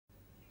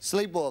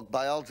Sleepwalk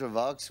by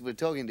Ultravox. We're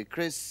talking to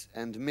Chris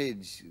and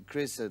Midge.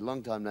 Chris, a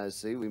long time no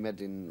see. We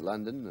met in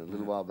London a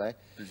little while back.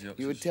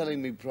 You were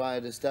telling me prior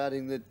to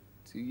starting that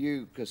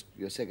you, because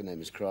your second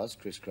name is Cross,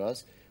 Chris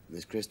Cross, and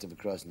there's Christopher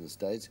Cross in the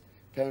States.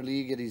 Apparently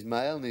you get his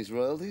mail and his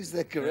royalties, is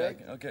that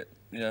correct? Yeah, I get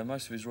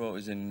most of his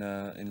royalties in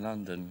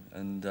London,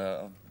 and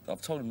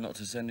I've told him not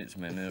to send it to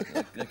me, and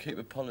they keep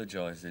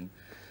apologising.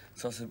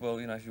 So I said, well,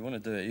 you know, if you want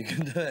to do it, you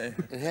can do it.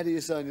 And how do you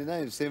sign your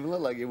name? Similar?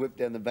 Like you whip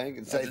down the bank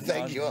and say,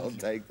 thank you, I'll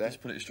take that?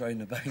 Just put it straight in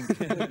the bank.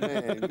 Good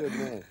man, good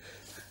man.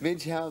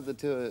 Midge, how have the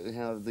tour,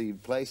 how have the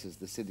places,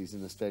 the cities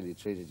in Australia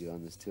treated you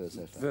on this tour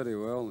so far? Very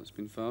well, it's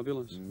been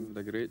fabulous. We've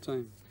had a great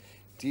time.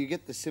 Do you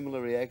get the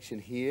similar reaction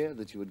here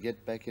that you would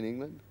get back in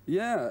England?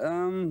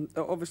 Yeah,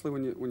 obviously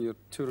when you're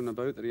touring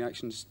about, the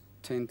reactions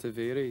tend to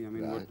vary. I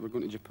mean, right. we're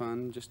going to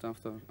Japan just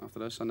after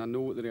this, and I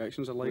know what the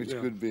reactions are like. Which there.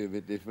 Could be a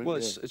bit different. Well,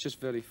 yeah. it's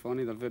just very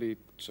funny. They're very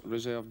sort of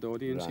reserved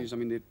audiences. Right. I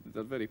mean,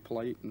 they're very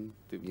polite and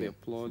they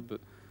applaud,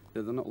 but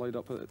they're not laid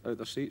up out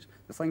their seats.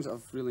 The things that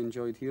I've really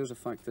enjoyed here is the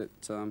fact that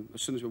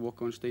as soon as we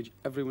walk on stage,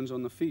 everyone's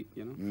on their feet.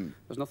 You know,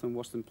 there's nothing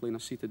worse than playing a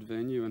seated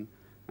venue and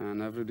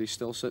everybody's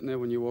still sitting there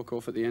when you walk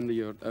off at the end of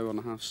your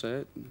hour-and-a-half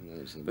set.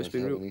 But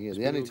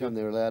the only time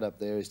they're allowed up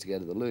there is to go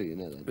to the loo, you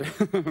know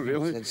that.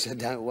 Really? So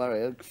don't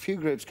worry. A few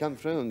groups come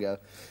through and go,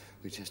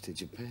 we just did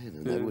Japan,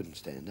 and they wouldn't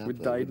stand up. We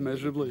died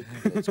miserably.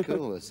 That's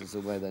cool. This is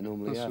the way they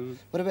normally are. Right.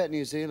 What about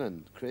New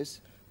Zealand, Chris?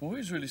 Well, we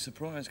was really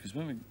surprised because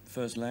when we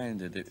first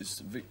landed,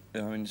 it's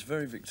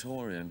very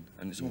Victorian,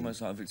 and it's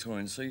almost like a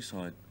Victorian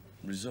seaside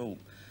resort.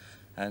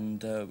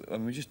 And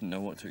we just didn't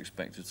know what to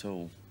expect at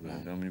all.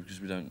 Right. I mean, because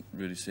we don't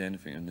really see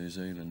anything in New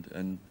Zealand,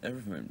 and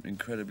everything went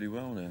incredibly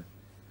well there.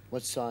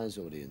 What size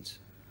audience?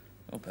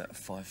 Oh, about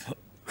 5 foot.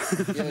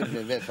 Yeah,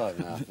 about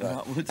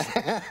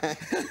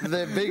 5.5. Right.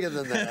 They're bigger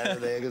than that over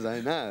there, because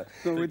I know.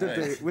 No, we did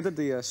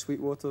the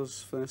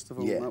Sweetwaters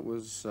Festival. Yeah, and that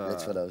was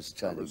that's what I was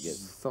trying to get.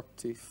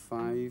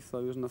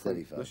 35,000, I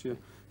think, this year.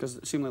 Because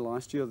it seemed like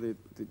last year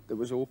it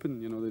was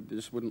open. You know, they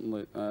just wouldn't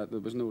let. There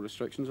was no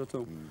restrictions at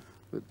all.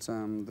 But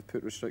they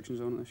put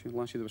restrictions on it this year.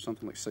 Last year there was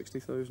something like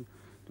 60,000.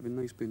 It'd be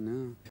nice being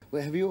there.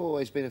 Well, have you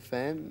always been a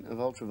fan of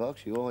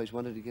Ultravox? You always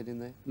wanted to get in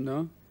there?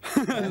 No.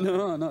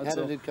 No, not at all. How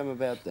did it come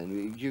about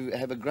then? You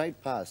have a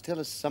great past. Tell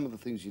us some of the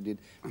things you did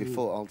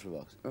before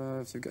Ultravox.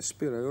 If you've got a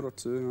spare hour or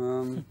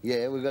two.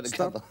 Yeah, we've got a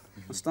couple.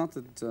 I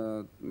started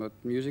my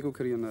musical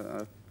career in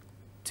a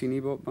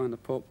teeny bop band, a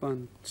pop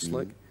band,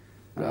 Slick.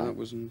 That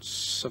was in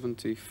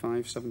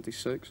 75,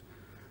 76.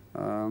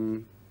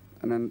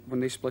 And then when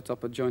they split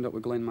up, I joined up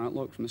with Glenn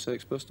Matlock from the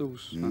Sex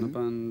Pistols and a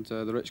band,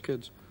 The Rich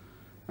Kids.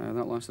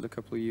 That lasted a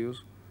couple of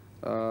years.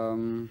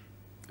 And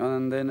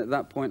then at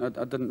that point, I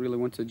didn't really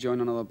want to join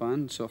another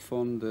band, so I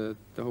formed the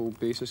whole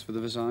basis for the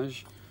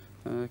Visage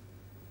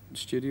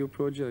studio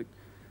project.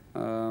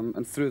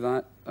 And through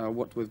that, I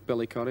worked with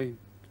Billy Curry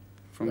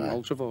from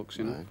Ultravox,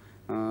 you know.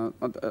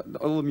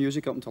 All the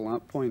music up until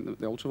that point, the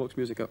Ultravox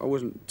music, I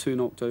wasn't too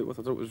knocked out with.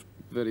 I thought it was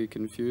very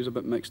confused, a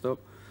bit mixed up.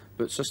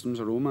 But Systems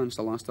of Romance,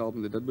 the last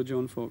album they did with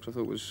John Fox, I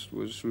thought was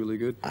really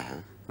good.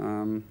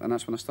 And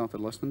that's when I started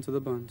listening to the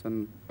band.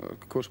 And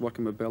of course,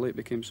 working with Billy, it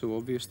became so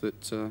obvious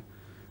that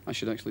I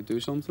should actually do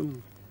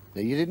something.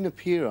 Now, you didn't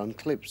appear on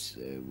clips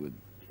with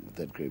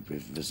that group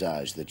with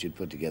Visage that you'd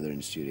put together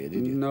in studio,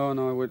 did you? No,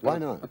 no. Why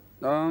not?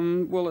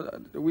 Well,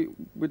 we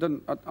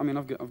didn't. I mean,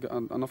 I've got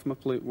enough on my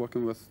plate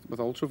working with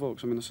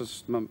Ultravox. I mean, this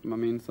is my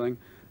main thing.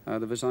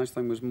 The Visage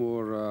thing was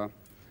more.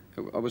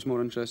 I was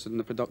more interested in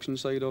the production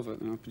side of it.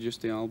 You know, I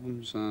produced the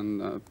albums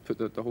and put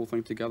the whole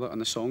thing together,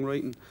 and the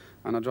songwriting.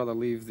 And I'd rather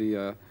leave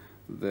the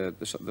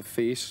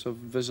face of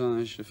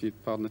Visage, if you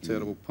pardon the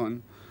terrible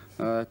pun,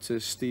 to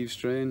Steve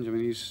Strange. I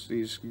mean,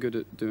 he's good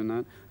at doing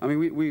that. I mean,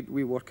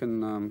 we work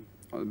in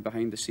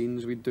behind the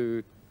scenes. We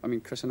do. I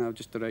mean, Chris and I have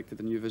just directed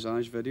the new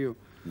Visage video.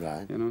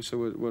 Right. You know, so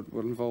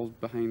we're involved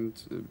behind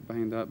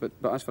that.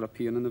 But as for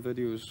appearing in the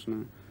videos,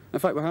 no. In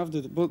fact, we have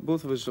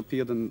both of us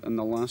appeared in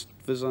the last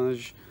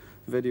Visage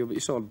video, but you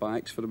saw our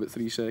backs for about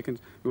 3 seconds.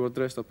 We were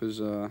dressed up as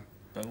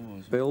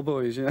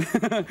bellboys, yeah.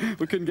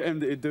 We couldn't get him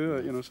to do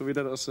it, you know, so we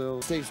did it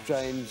ourselves. Steve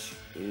Strange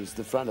is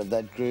the front of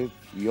that group.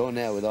 You're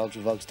now with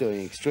Ultravox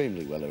doing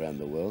extremely well around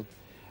the world.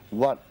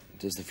 What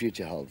does the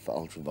future hold for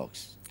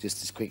Ultravox?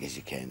 Just as quick as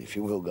you can, if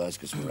you will, guys,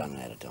 because we're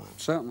running out of time.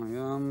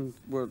 Certainly.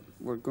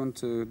 We're going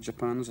to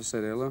Japan, as I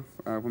said earlier.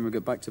 When we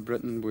get back to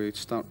Britain, we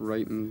start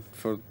writing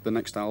for the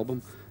next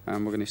album,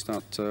 and we're going to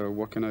start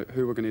working out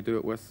who we're going to do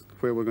it with,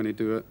 where we're going to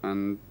do it,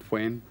 and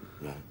when.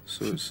 Right.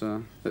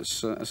 So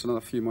it's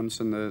another few months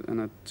in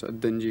a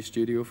dingy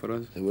studio for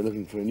us. So we're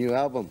looking for a new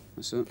album.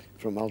 That's it.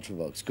 From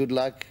Ultravox. Good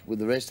luck with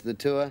the rest of the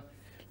tour.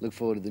 Look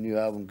forward to the new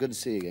album. Good to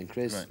see you again,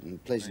 Chris. Right.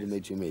 And pleasure to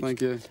meet you, Midge.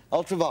 Thank you.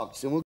 Ultravox, and we'll